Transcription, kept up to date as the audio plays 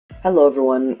Hello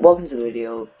everyone, welcome to the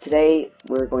video. Today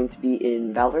we're going to be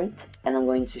in Valorant and I'm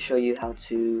going to show you how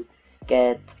to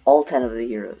get all 10 of the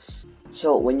heroes.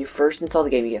 So when you first install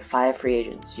the game you get 5 free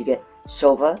agents. You get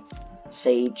Sova,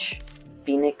 Sage,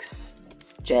 Phoenix,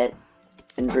 Jet,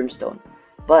 and Brimstone.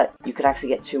 But you could actually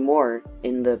get 2 more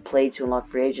in the Play to Unlock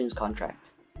Free Agents contract.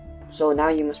 So now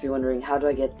you must be wondering, how do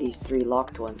I get these 3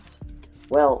 locked ones?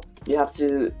 Well, you have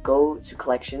to go to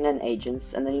Collection and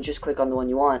Agents and then you just click on the one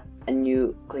you want and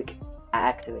you click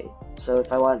activate. So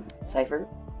if I want Cypher,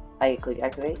 I click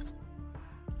activate.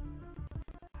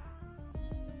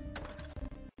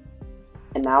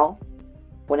 And now,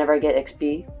 whenever I get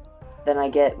XP, then I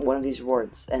get one of these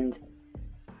rewards. And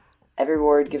every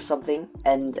reward gives something,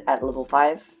 and at level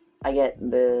 5, I get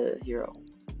the hero.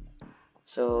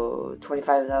 So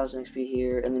 25,000 XP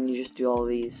here, and then you just do all of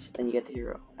these, and you get the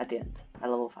hero at the end, at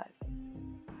level 5.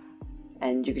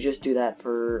 And you could just do that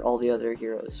for all the other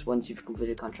heroes once you've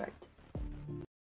completed contract.